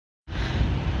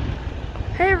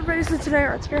Hey everybody, so today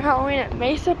we're at Spirit Halloween at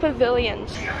Mesa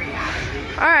Pavilions.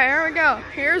 Alright, here we go.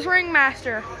 Here's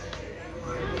Ringmaster.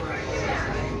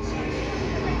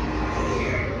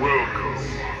 Welcome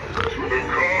to the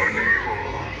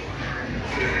carnival.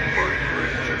 My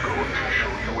friends are going to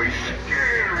show you a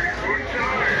scary good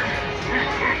time.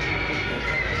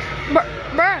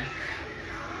 Bruh,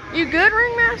 you good,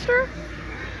 Ringmaster?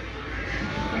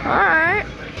 Alright.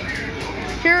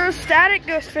 Here's Static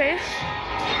Ghostface.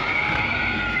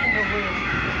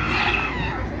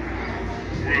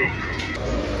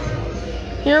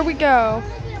 Here we go.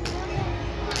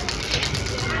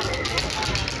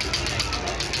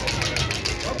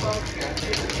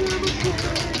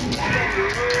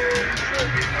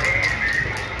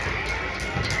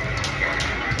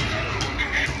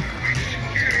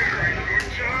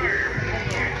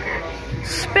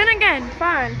 Spin again,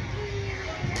 fine.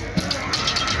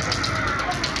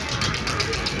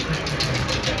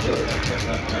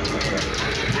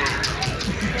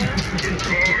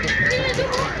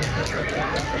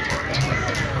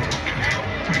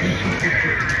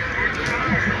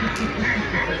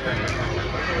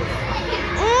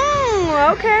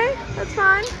 Okay, that's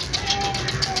fine.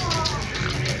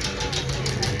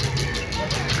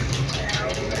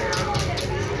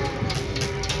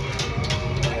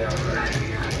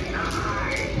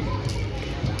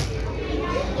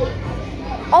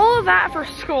 All of that for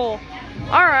school.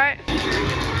 All right.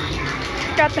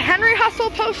 Got the Henry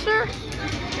Hustle poster,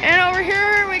 and over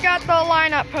here we got the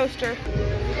lineup poster.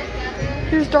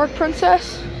 Here's Dark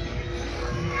Princess.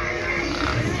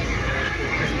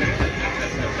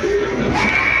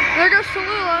 There goes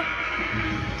Tallulah.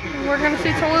 We're gonna see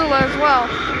Tallulah as well.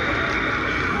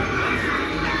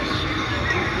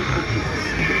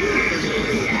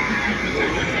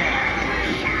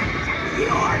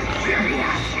 Your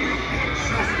curiosity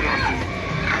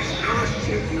has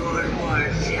hosted your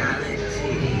mortality.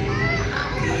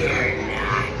 Fear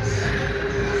not,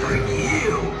 for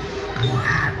you will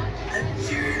have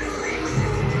eternal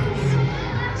existence,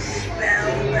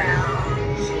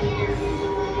 spellbound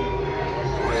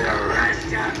for the rest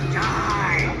of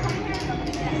time.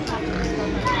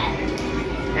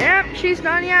 Yep, she's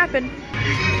done yapping.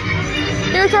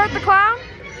 Here's Art the Clown.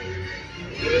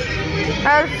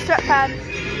 There's the step pad.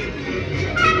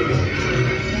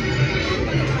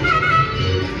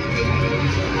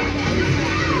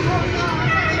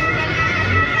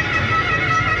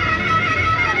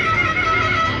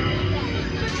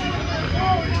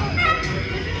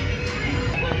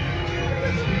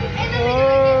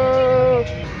 Whoa.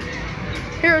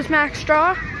 Here's Max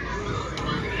Straw.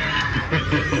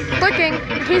 Clicking.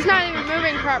 He's not even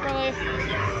moving properly.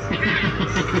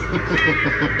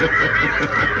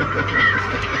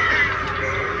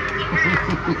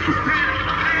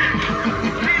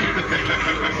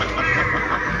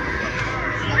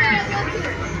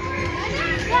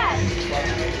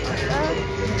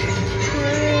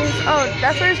 Oh,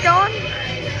 that's where he's going?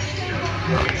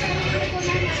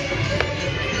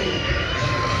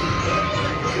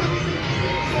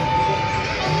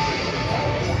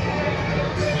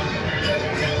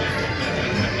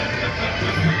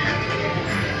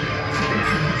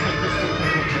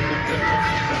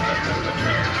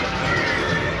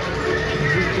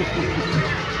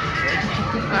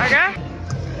 Okay.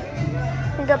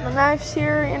 We got the knives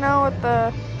here, you know, with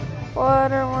the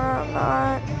blood and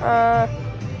whatnot.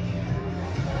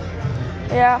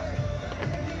 Yeah.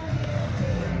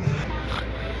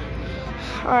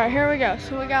 Alright, here we go.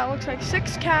 So we got, looks like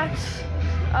 6 cats,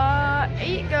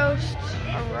 8 ghosts,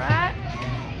 a rat,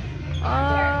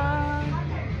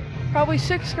 probably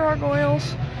 6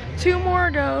 gargoyles, 2 more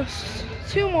ghosts,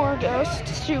 2 more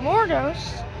ghosts, 2 more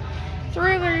ghosts,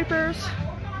 3 reapers.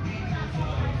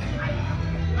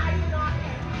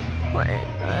 Wait,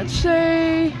 let's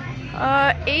say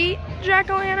 8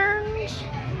 jack-o'-lanterns,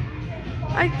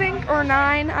 I think, or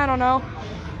 9, I don't know.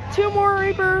 2 more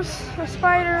reapers, a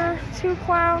spider, 2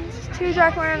 clowns, 2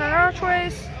 jack-o'-lantern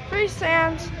archways, 3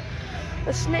 stands,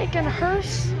 a snake and a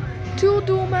hearse, 2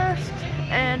 dual masks,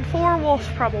 and 4 wolves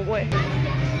probably.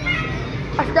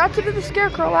 I forgot to do the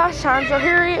scarecrow last time, so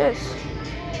here he is.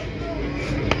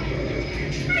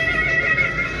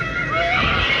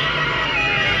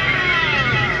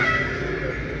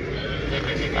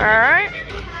 Alright,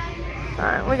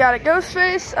 we got a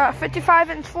Ghostface,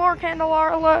 55-inch floor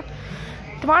candelabra,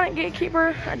 demonic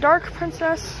gatekeeper, a dark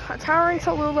princess, a towering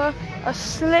Tallulah, a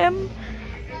slim,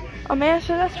 a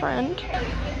Mesa friend,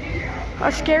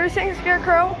 a scary thing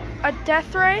scarecrow, a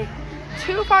death ray,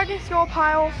 2 foggy skull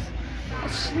piles, a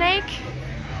snake,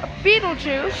 a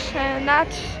Beetlejuice, and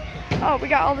that's, oh, we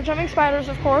got all the jumping spiders,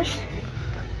 of course,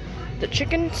 the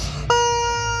chickens.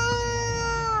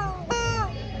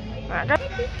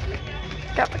 Okay.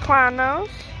 Got the clown nose.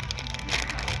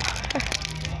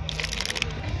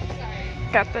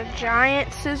 Got the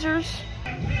giant scissors.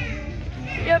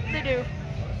 Yep, they do.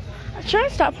 I try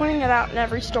to stop pointing it out in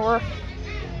every store.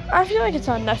 I feel like it's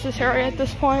unnecessary at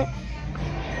this point.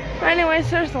 Anyways,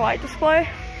 there's the light display.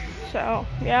 So,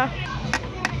 yeah.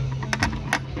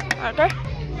 Okay.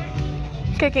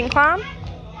 Kicking clown.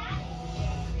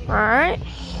 Alright.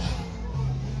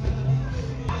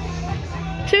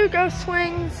 2 ghost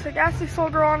swings, a ghastly soul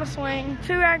girl on a swing,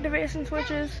 2 activation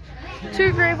switches,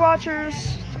 2 grave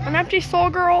watchers, an empty soul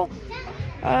girl,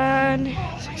 and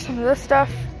like some of this stuff,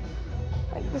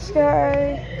 like this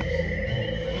guy.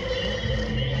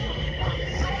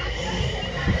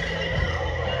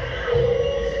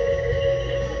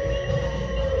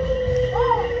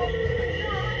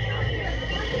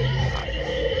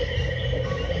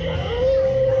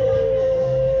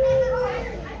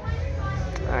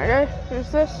 Okay,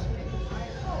 here's this.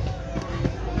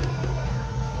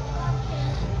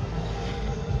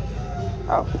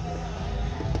 Oh.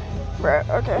 Right,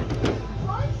 okay.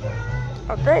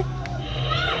 Okay.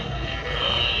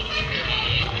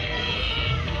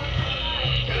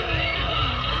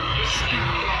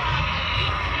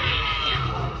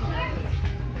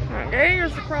 Okay,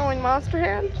 here's the crawling monster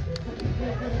hand.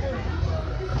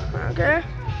 Okay.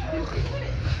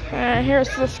 And here's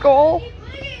the skull.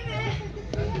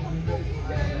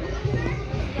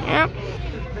 Yep.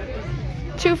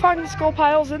 2 fucking skull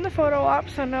piles in the photo op,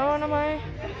 so no one of my,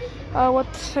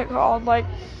 what's it called? Like,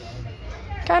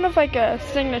 kind of like a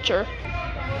signature.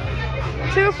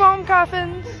 2 foam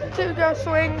coffins, 2 ghost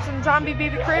swings, and zombie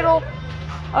baby cradle.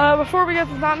 Before we get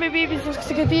the zombie babies, let's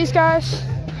get these guys.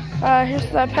 Here's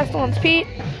the Pestilence Pete.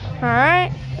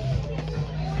 Alright.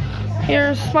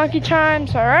 Here's Monkey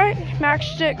Chimes. Alright.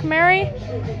 Matchstick Mary.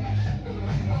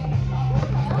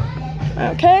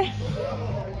 Okay.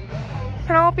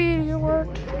 Penelope, you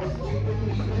worked.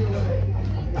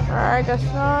 I guess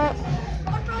not.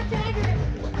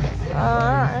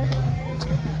 Alright.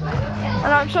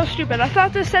 And I'm so stupid. I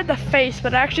thought this said the face,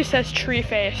 but it actually says tree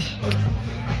face.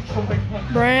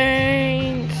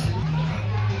 Brains.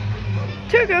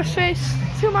 2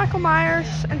 Ghostface, 2 Michael Myers,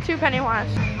 and 2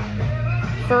 Pennywise.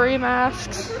 3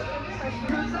 masks.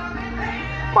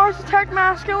 Mars Attack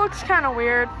mask. It looks kind of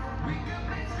weird,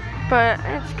 but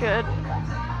it's good.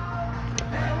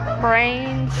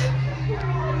 Brains.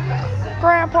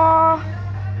 Grandpa.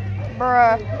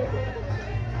 Bruh.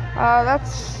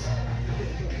 That's...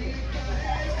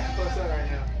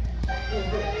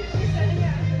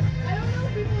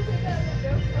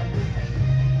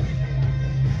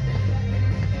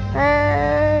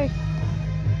 Hey!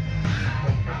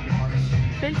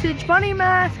 Vintage bunny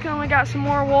mask. And we got some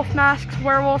more wolf masks.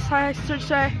 Werewolves, I should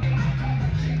say.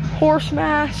 Horse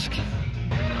mask.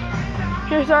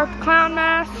 Here's our clown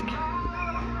mask.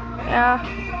 Yeah.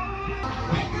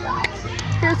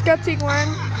 Here's Gutsy Gwen.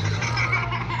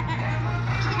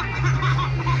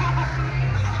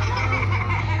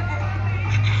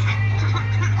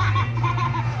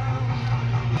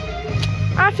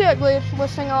 I feel like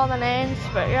listing all the names,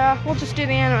 but yeah, we'll just do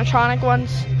the animatronic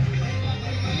ones.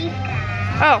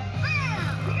 Oh.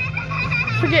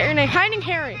 Forget your name. Hiding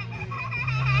Harry.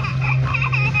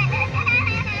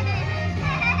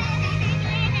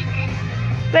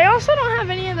 They also don't have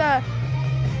any of the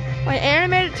like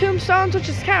animated tombstones, which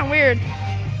is kind of weird.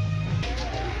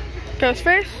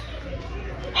 Ghostface.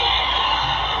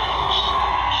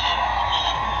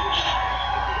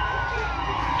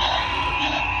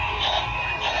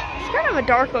 It's kind of a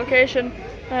dark location.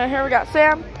 Here we got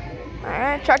Sam.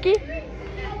 Alright, Chucky.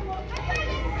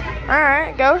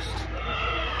 Alright, Ghost.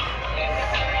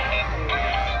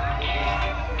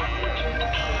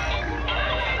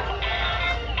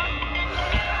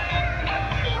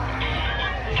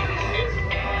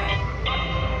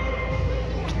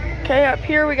 Okay, up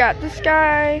here we got this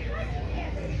guy.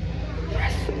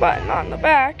 Press the button on the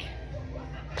back.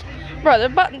 Bro, the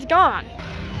button's gone.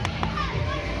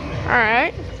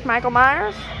 Alright, Michael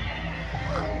Myers.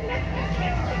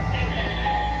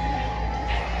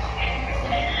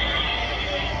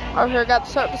 Over here got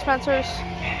the soap dispensers.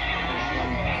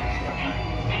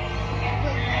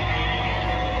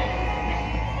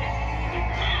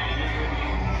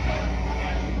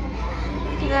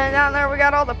 And then down there we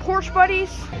got all the porch buddies.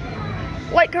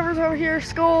 Light covers over here,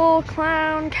 skull,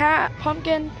 clown, cat,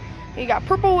 pumpkin. You got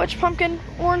purple witch pumpkin,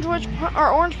 orange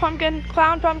pumpkin,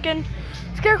 clown pumpkin,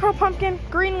 scarecrow pumpkin,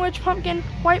 green witch pumpkin,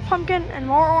 white pumpkin, and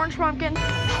more orange pumpkin.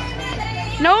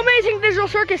 No Amazing Digital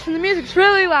Circus, and the music's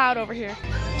really loud over here.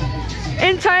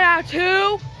 Inside Out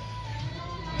 2.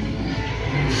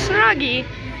 Snuggie.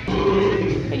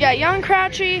 We got Young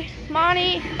Crouchy,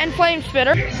 Monty, and Flame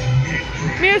Spitter.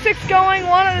 Music's going,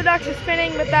 one of the ducks is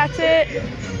spinning, but that's it.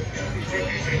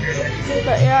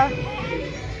 But yeah.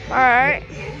 Alright.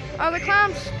 Oh, the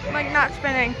clown's like not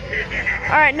spinning.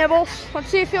 Alright, Nibbles, let's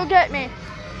see if you'll get me.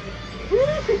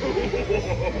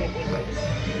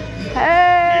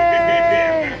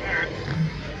 Hey!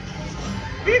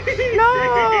 No!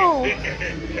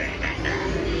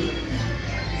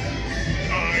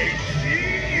 I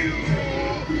see you.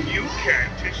 You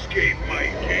can't escape my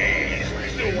gaze.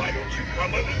 So why don't you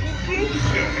come a little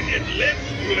closer and let's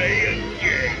play a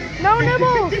game? No,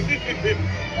 Nibbles!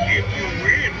 If you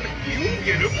win, you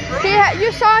get a prize.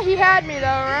 You saw he had me though,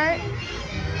 right?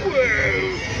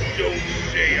 Well, don't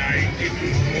say I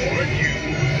didn't warn you.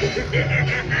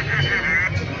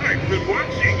 I've been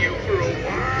watching you for a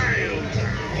while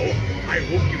now. I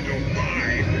hope you don't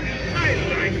mind. I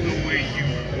like the way you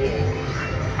walk.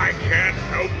 I can't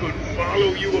help but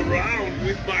follow you around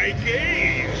with my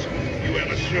gaze. You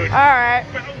have a certain bounce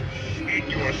in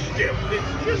your step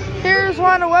that's just... Here's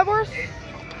one of Webworth.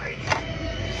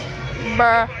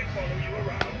 Bruh.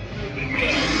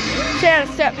 She had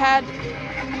a step pad.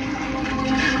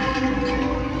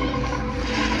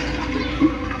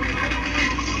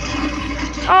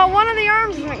 Oh, one of the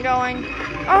arms isn't going.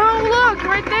 Oh, look,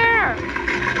 right there.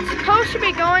 It's supposed to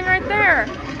be going right there,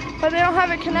 but they don't have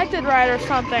it connected right or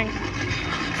something.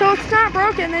 So it's not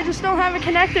broken, they just don't have it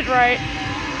connected right.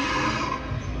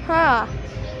 Huh.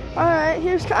 Alright,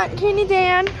 here's Cotton Candy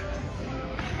Dan.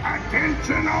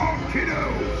 Attention all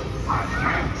kiddos!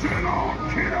 Attention all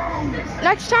kiddos!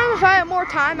 Next time, if I have more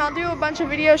time, I'll do a bunch of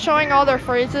videos showing all their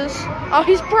phrases. Oh,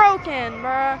 he's broken,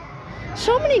 bruh.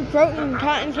 So many broken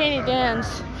Cotton Candy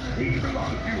Dans.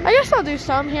 I guess I'll do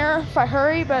some here if I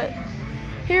hurry, but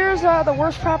here's the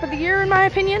worst prop of the year in my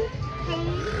opinion.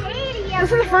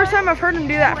 This is the first time I've heard him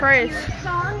do that phrase.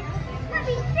 Let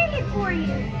me sing it for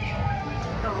you.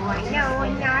 Oh, I know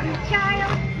I'm not a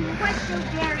child, but so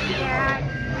very bad.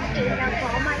 Ate up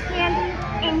all my candy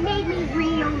and made me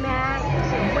real mad.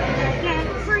 So when I get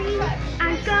free,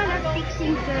 I'm gonna fix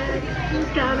him good.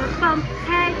 He's gonna bump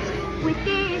heads with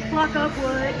this block of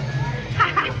wood.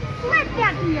 Let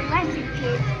that be a lesson,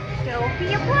 kids. Don't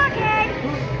be a blockhead.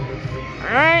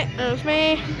 Alright, there's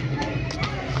me.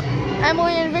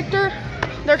 Emily and Victor,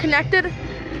 they're connected.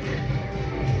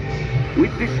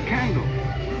 With this candle,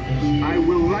 I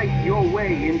will light your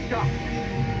way in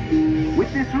darkness.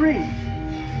 With this ring,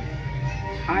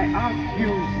 I ask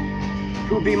you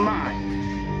to be mine.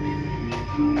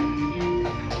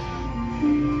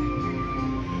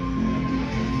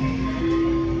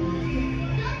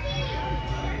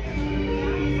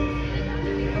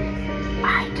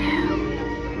 I do.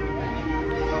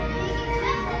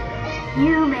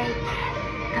 You make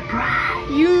the bride.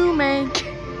 You make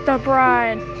the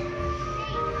bride.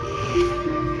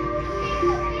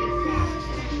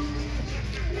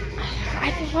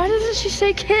 Why doesn't she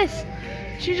say kiss?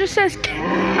 She just says kiss.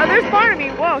 Oh, there's Barnaby.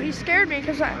 Whoa, he scared me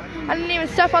because I didn't even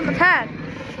step on the pad.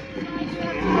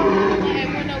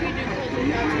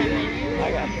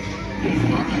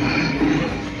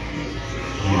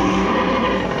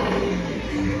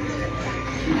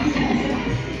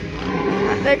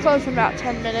 They close in about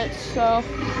 10 minutes, so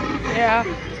yeah.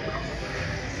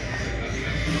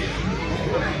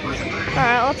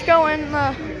 Alright, let's go in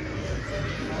the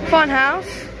fun house.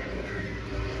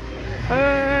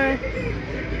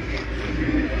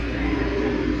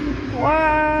 What?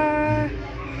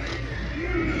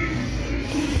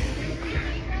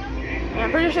 Yeah,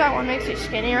 I'm pretty sure that one makes you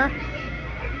skinnier.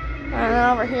 And then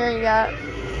over here you got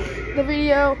the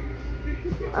video.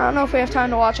 I don't know if we have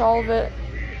time to watch all of it.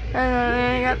 And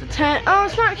then you got the tent. Oh,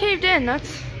 it's not caved in.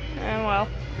 That's, well.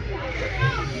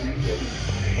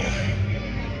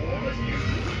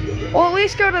 We'll at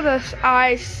least go to the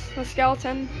eyes, the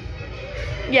skeleton.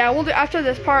 Yeah, we'll do after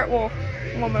this part. We'll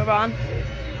move on.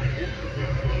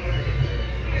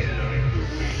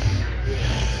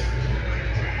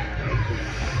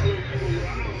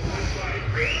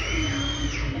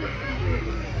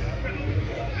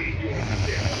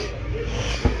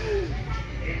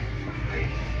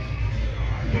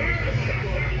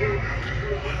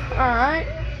 Alright,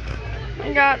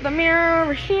 I got the mirror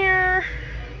over here,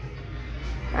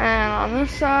 and on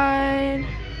this side,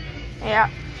 yeah.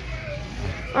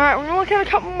 Alright, we're gonna look at a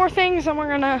couple more things and we're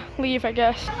gonna leave, I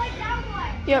guess.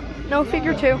 Yep, no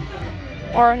figure 2,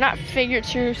 or not figure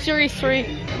 2, series 3.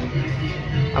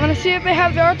 I'm gonna see if they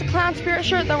have the Art the Clown Spirit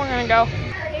shirt, then we're gonna go.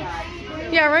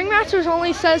 Yeah, Ringmasters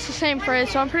only says the same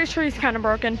phrase, so I'm pretty sure he's kind of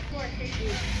broken.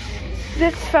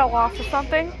 This fell off or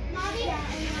something.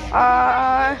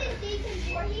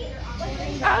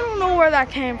 I don't know where that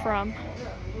came from.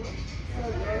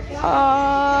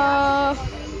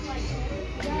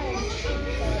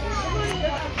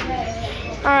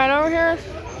 Alright, over here,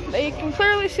 you can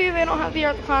clearly see they don't have the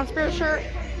Art the Clown Spirit shirt.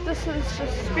 This is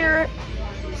just Spirit.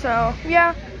 So,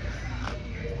 yeah.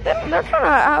 They're kind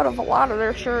of out of a lot of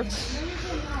their shirts.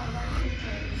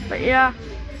 But, yeah.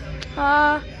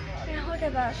 Yeah, look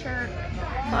at that shirt.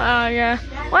 Yeah.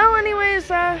 Well, anyways,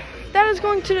 that is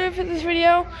going to do it for this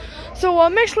video. So,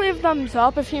 make sure you leave a thumbs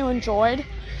up if you enjoyed.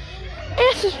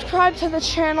 And subscribe to the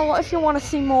channel if you want to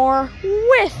see more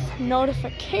with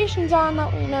notifications on.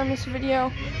 That way you never miss a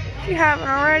video. If you haven't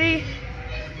already,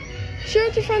 share it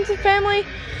with your friends and family.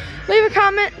 Leave a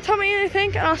comment, tell me what you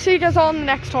think, and I'll see you guys all in the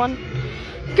next one.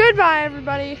 Goodbye,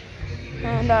 everybody.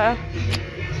 And,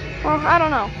 well, I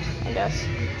don't know, I guess.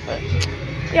 But,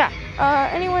 yeah.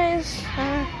 Anyways,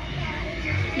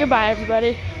 goodbye,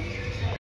 everybody.